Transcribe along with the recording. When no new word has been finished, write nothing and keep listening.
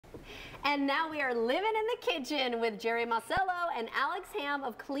And now we are living in the kitchen with Jerry Marcello and Alex Ham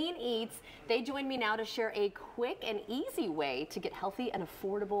of Clean Eats. They join me now to share a quick and easy way to get healthy and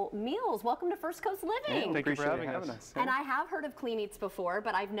affordable meals. Welcome to First Coast Living. Yeah, thank you for having us. And I have heard of Clean Eats before,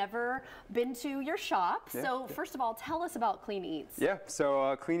 but I've never been to your shop. So first of all, tell us about Clean Eats. Yeah,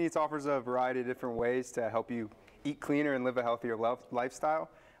 so Clean Eats offers a variety of different ways to help you eat cleaner and live a healthier lifestyle.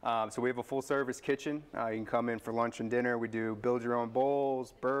 So we have a full service kitchen. You can come in for lunch and dinner. We do build your own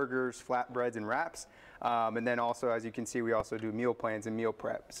bowls, burgers, flatbreads, and wraps. And then also, as you can see, we also do meal plans and meal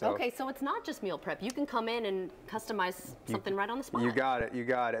prep. So okay, so it's not just meal prep. You can come in and customize something right on the spot. You got it, you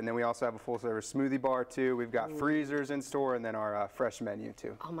got it. And then we also have a full service smoothie bar too. We've got freezers in store, and then our fresh menu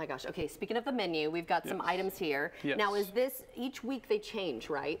too. Oh my gosh. Okay, speaking of the menu, we've got some items here. Yes. Now, is this, each week they change,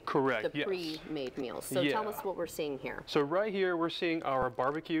 right? Correct, The pre-made meals. So tell us what we're seeing here. So right here, we're seeing our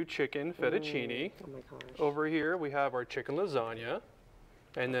barbecue chicken fettuccine. Oh my gosh. Over here, we have our chicken lasagna.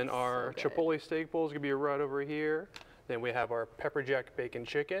 And then our Chipotle steak bowl is going to be right over here. Then we have our pepper jack bacon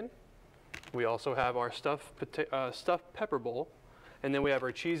chicken. We also have our stuffed pepper bowl. And then we have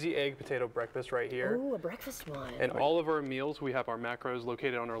our cheesy egg potato breakfast right here. Ooh, a breakfast one. And all of our meals, we have our macros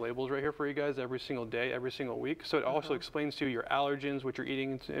located on our labels right here for you guys every single day, every single week. So it also explains to you your allergens, what you're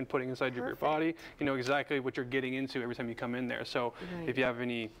eating and putting inside your body. You know exactly what you're getting into every time you come in there. So if you have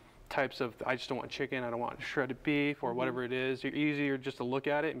any types of, I just don't want chicken, I don't want shredded beef, or whatever it is, you're easier just to look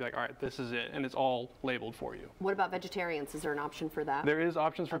at it and be like, all right, this is it, and it's all labeled for you. What about vegetarians? Is there an option for that? There is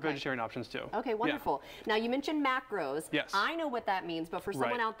options for vegetarian options too. Okay, wonderful. Now you mentioned macros. Yes. I know what that means, but for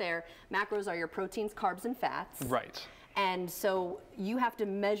someone out there, macros are your proteins, carbs, and fats. Right. And so you have to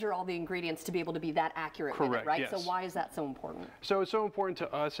measure all the ingredients to be able to be that accurate with it, right? Yes. So why is that so important? So it's so important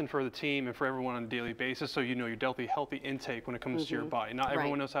to us and for the team and for everyone on a daily basis, so you know your healthy intake when it comes to your body. Not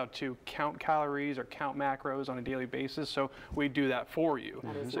everyone knows how to count calories or count macros on a daily basis, so we do that for you.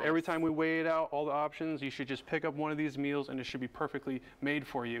 So every time we weigh it out, all the options, you should just pick up one of these meals and it should be perfectly made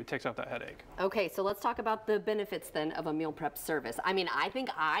for you. It takes out that headache. Okay, so let's talk about the benefits then of a meal prep service. I mean, I think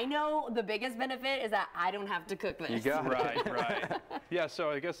I know the biggest benefit is that I don't have to cook this. You got it. Right. Yeah, so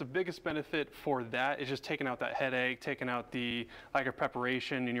I guess the biggest benefit for that is just taking out that headache, taking out the lack of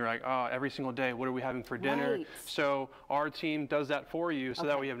preparation, and you're like, oh, every single day, what are we having for dinner? So our team does that for you, so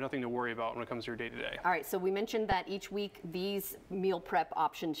that way you have nothing to worry about when it comes to your day-to-day. All right, so we mentioned that each week these meal prep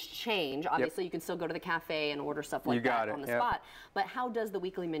options change. Obviously, you can still go to the cafe and order stuff like that on the spot, but how does the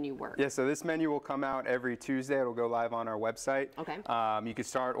weekly menu work? Yeah, so this menu will come out every Tuesday. It'll go live on our website. Okay. You can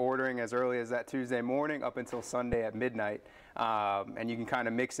start ordering as early as that Tuesday morning up until Sunday at midnight. And you can kind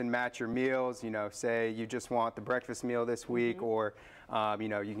of mix and match your meals, you know, say you just want the breakfast meal this week, or, you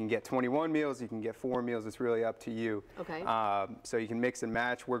know, you can get 21 meals, you can get 4 meals, it's really up to you. Okay. So you can mix and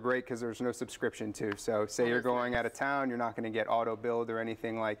match. We're great because there's no subscription too. So say you're going out of town, you're not going to get auto billed or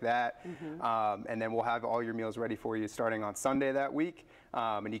anything like that. And then we'll have all your meals ready for you starting on Sunday that week.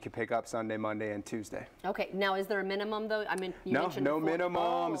 And you can pick up Sunday, Monday, and Tuesday. Okay. Now, is there a minimum though? I mean, you mentioned no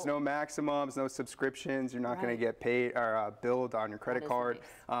minimums, no maximums, no subscriptions. You're not going to get paid or billed on your credit card.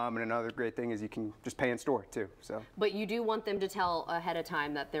 And another great thing is you can just pay in store too. So. But you do want them to tell ahead of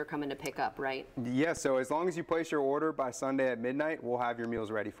time that they're coming to pick up, right? Yeah. So as long as you place your order by Sunday at midnight, we'll have your meals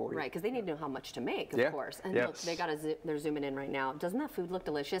ready for you. Right, because they need to know how much to make, of course. And look, they they're zooming in right now. Doesn't that food look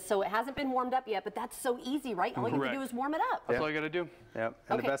delicious? So it hasn't been warmed up yet, but that's so easy, right? All you have to do is warm it up. That's all you got to do. Yep.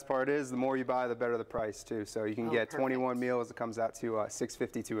 And the best part is the more you buy, the better the price too. So you can get 21 meals. It comes out to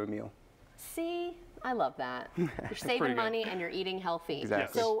 $6.52 a meal. See, I love that. You're saving money and you're eating healthy.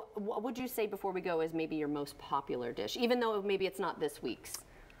 Exactly. So what would you say before we go is maybe your most popular dish, even though maybe it's not this week's?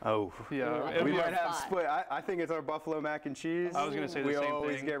 Oh, yeah. We might have split. I think it's our buffalo mac and cheese. I was going to say the same thing. We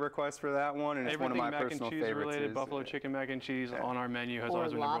always get requests for that one, and it's one of my personal favorites. Everything mac and cheese related, buffalo chicken mac and cheese on our menu has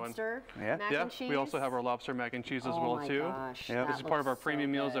always been number one. Lobster mac and cheese? We also have our lobster mac and cheese as well too. Gosh, this is part of our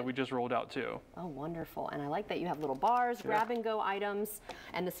premium meals that we just rolled out too. Oh, wonderful. And I like that you have little bars, grab and go items,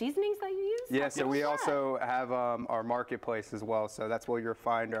 and the seasonings that you use? Yeah, so we also have our marketplace as well. So that's where you'll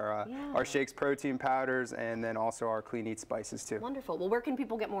find our shakes protein powders, and then also our Clean Eats spices too. Wonderful. Well, where can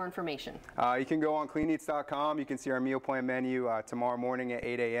people get more information? You can go on cleaneats.com. You can see our meal plan menu tomorrow morning at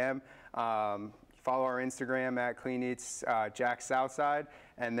 8 a.m. Follow our Instagram at Clean Eats Jack Southside.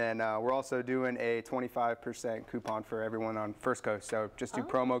 And then we're also doing a 25% coupon for everyone on First Coast. So just do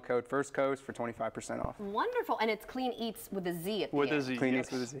promo code First Coast for 25% off. Wonderful. And it's Clean Eats with a Z at the end. With a Z, Clean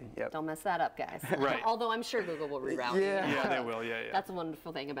Eats with a Z, yep. Don't mess that up, guys. Right. Although I'm sure Google will reroute you. Yeah, they will, That's a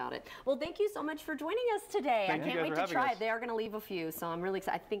wonderful thing about it. Well, thank you so much for joining us today. I can't wait to try it. They are going to leave a few, so I'm really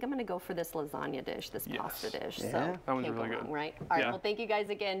excited. I think I'm going to go for this lasagna dish, this pasta dish. So that one's really good. Right? All right, well, thank you guys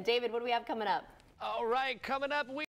again. David, what do we have coming up? All right, coming up,